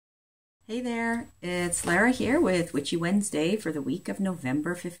Hey there, it's Lara here with Witchy Wednesday for the week of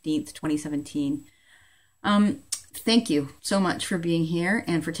November 15th, 2017. Thank you so much for being here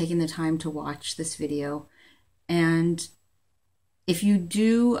and for taking the time to watch this video. And if you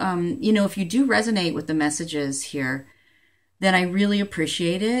do, if you do resonate with the messages here, then I really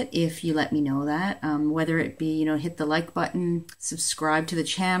appreciate it if you let me know that, whether it be, hit the like button, subscribe to the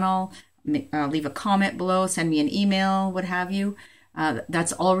channel, leave a comment below, send me an email, what have you.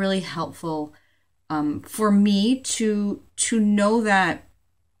 That's all really helpful for me to know that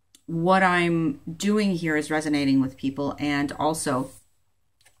what I'm doing here is resonating with people, and also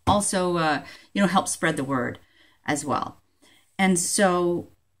help spread the word as well. And so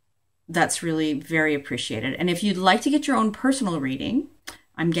that's really very appreciated. And if you'd like to get your own personal reading,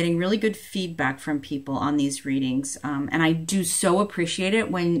 I'm getting really good feedback from people on these readings, and I do so appreciate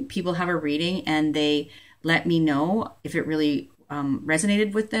it when people have a reading and they let me know if it really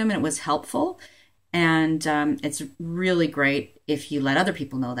resonated with them and it was helpful. And it's really great if you let other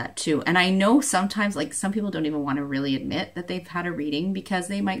people know that too. And I know sometimes, like, some people don't even want to really admit that they've had a reading because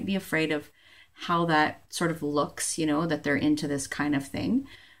they might be afraid of how that sort of looks, that they're into this kind of thing.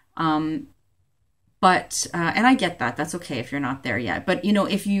 And I get that. That's okay if you're not there yet. But,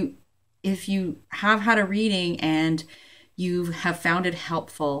 if you have had a reading and you have found it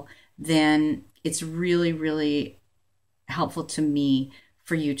helpful, then it's really, really helpful to me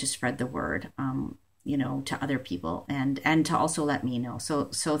for you to spread the word, to other people and to also let me know.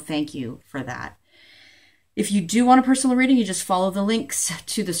 So thank you for that. If you do want a personal reading, you just follow the links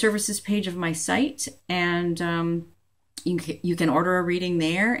to the services page of my site, and you can order a reading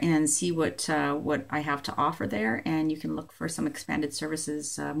there and see what I have to offer there, and you can look for some expanded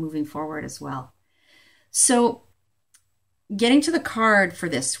services moving forward as well. So getting to the card for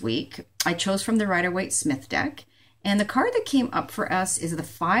this week, I chose from the Rider-Waite-Smith deck. And the card that came up for us is the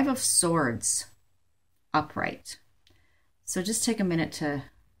Five of Swords upright. So just take a minute to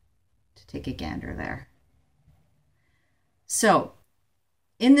take a gander there. So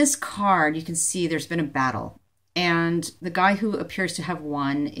in this card, you can see there's been a battle. And the guy who appears to have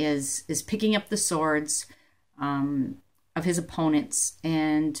won is picking up the swords of his opponents.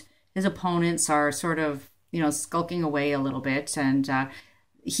 And his opponents are sort of, skulking away a little bit. And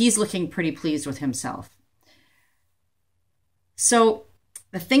he's looking pretty pleased with himself. So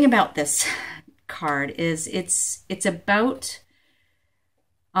the thing about this card is it's about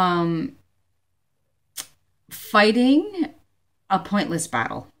fighting a pointless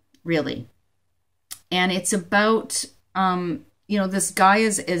battle, really. And it's about, this guy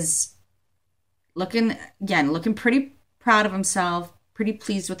is looking pretty proud of himself, pretty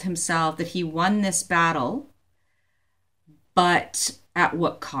pleased with himself that he won this battle, but at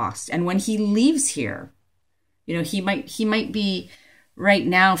what cost? And when he leaves here, he might be right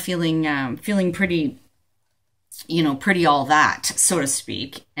now feeling pretty, pretty all that, so to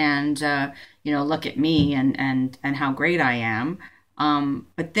speak. And, look at me and how great I am.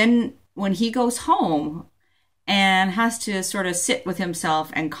 But then when he goes home and has to sort of sit with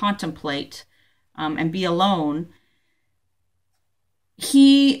himself and contemplate and be alone,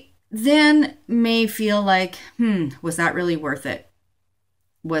 he then may feel like, was that really worth it?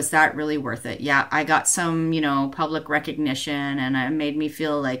 Was that really worth it? Yeah, I got some, public recognition, and it made me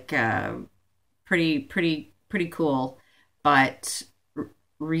feel like pretty cool. But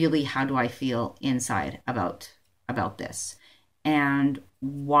really, how do I feel inside about this? And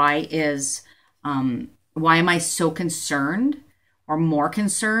why am I so concerned, or more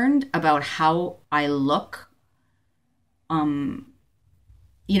concerned about how I look, to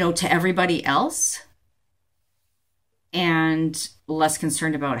everybody else, and less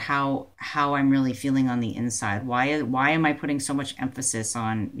concerned about how I'm really feeling on the inside? Why am I putting so much emphasis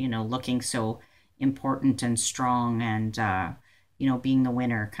on, looking so important and strong and, being the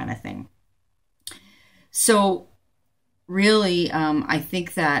winner kind of thing? So really, I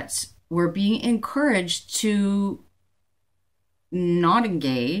think that we're being encouraged to not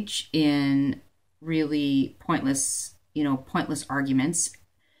engage in really pointless arguments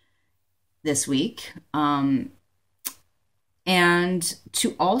this week. And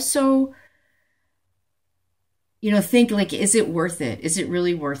to also, think like, is it worth it? Is it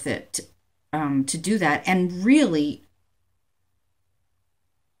really worth it to do that? And really,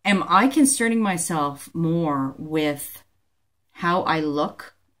 am I concerning myself more with how I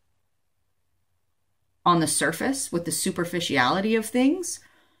look on the surface, with the superficiality of things,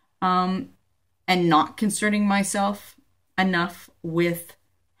 and not concerning myself enough with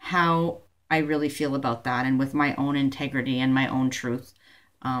how I really feel about that, and with my own integrity and my own truth,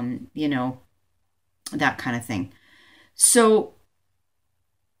 that kind of thing. So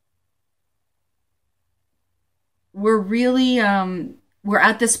we're really, we're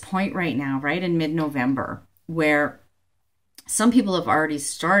at this point right now, right in mid-November, where some people have already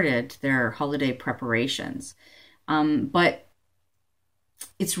started their holiday preparations. But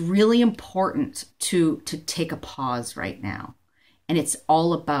it's really important to take a pause right now. And it's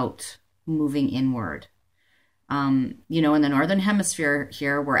all about moving inward. You know, in the Northern Hemisphere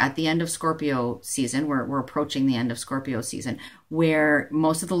here, we're at the end of Scorpio season. We're approaching the end of Scorpio season, where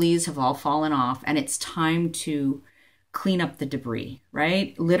most of the leaves have all fallen off, and it's time to clean up the debris,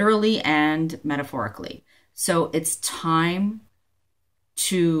 right? Literally and metaphorically. So it's time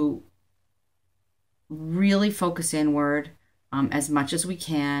to really focus inward as much as we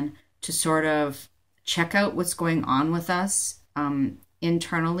can, to sort of check out what's going on with us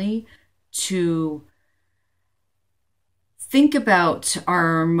internally, to think about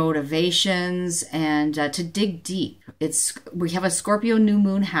our motivations, and to dig deep. We have a Scorpio new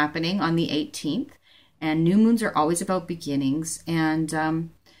moon happening on the 18th, and new moons are always about beginnings.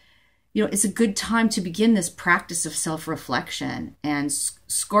 And you know, it's a good time to begin this practice of self-reflection. And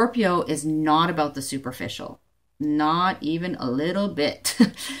Scorpio is not about the superficial, not even a little bit.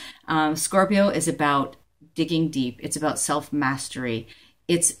 Scorpio is about digging deep. It's about self-mastery.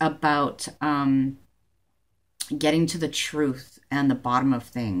 It's about getting to the truth and the bottom of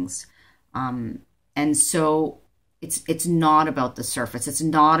things. And so it's not about the surface. It's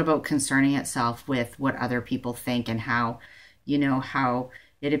not about concerning itself with what other people think and how, you know, how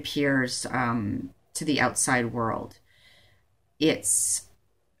it appears to the outside world. It's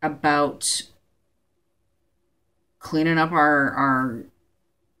about cleaning up our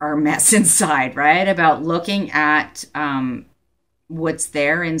mess inside, right? About looking at what's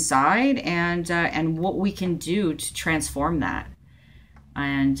there inside, and what we can do to transform that,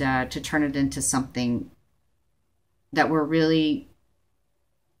 and to turn it into something that we're really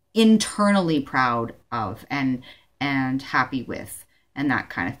internally proud of and happy with, and that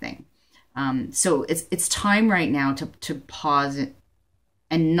kind of thing. So it's time right now to pause it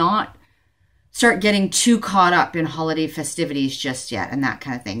and not start getting too caught up in holiday festivities just yet and that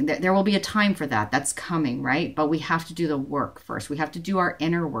kind of thing. There will be a time for that. That's coming, right? But we have to do the work first. We have to do our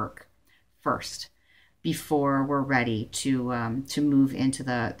inner work first before we're ready to move into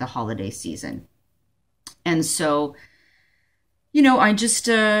the holiday season. And so, you know, I just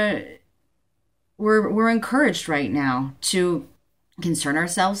we're encouraged right now to concern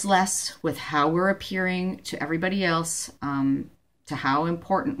ourselves less with how we're appearing to everybody else, to how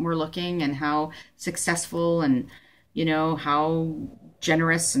important we're looking and how successful and, you know, how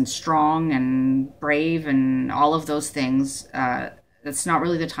generous and strong and brave and all of those things. That's not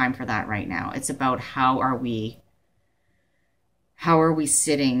really the time for that right now. It's about how are we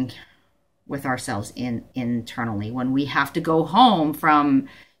sitting with ourselves internally when we have to go home from,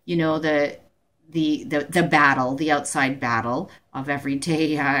 you know, the battle, the outside battle of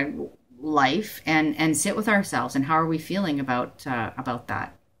everyday life, and sit with ourselves, and how are we feeling about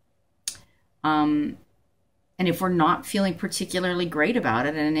that. And if we're not feeling particularly great about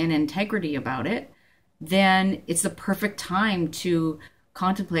it and in integrity about it, then it's the perfect time to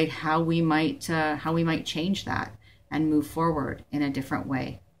contemplate how we might change that and move forward in a different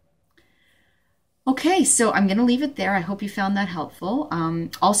way. Okay, so I'm going to leave it there. I hope you found that helpful.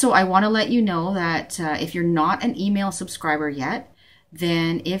 Also, I want to let you know that if you're not an email subscriber yet,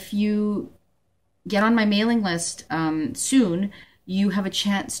 then if you get on my mailing list soon, you have a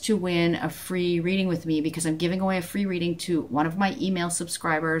chance to win a free reading with me, because I'm giving away a free reading to one of my email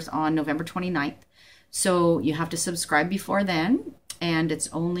subscribers on November 29th. So you have to subscribe before then, and it's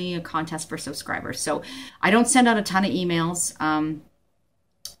only a contest for subscribers. So I don't send out a ton of emails,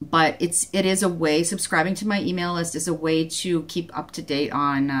 but it is a way, subscribing to my email list is a way to keep up to date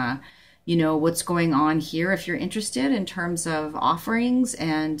on you know, what's going on here if you're interested in terms of offerings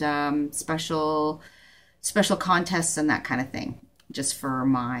and special contests and that kind of thing, just for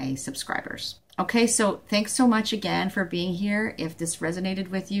my subscribers. Okay, so thanks so much again for being here. If this resonated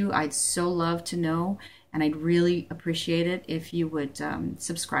with you, I'd so love to know, and I'd really appreciate it if you would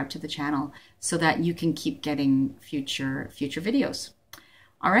subscribe to the channel so that you can keep getting future videos.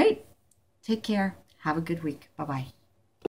 All right, take care. Have a good week. Bye-bye.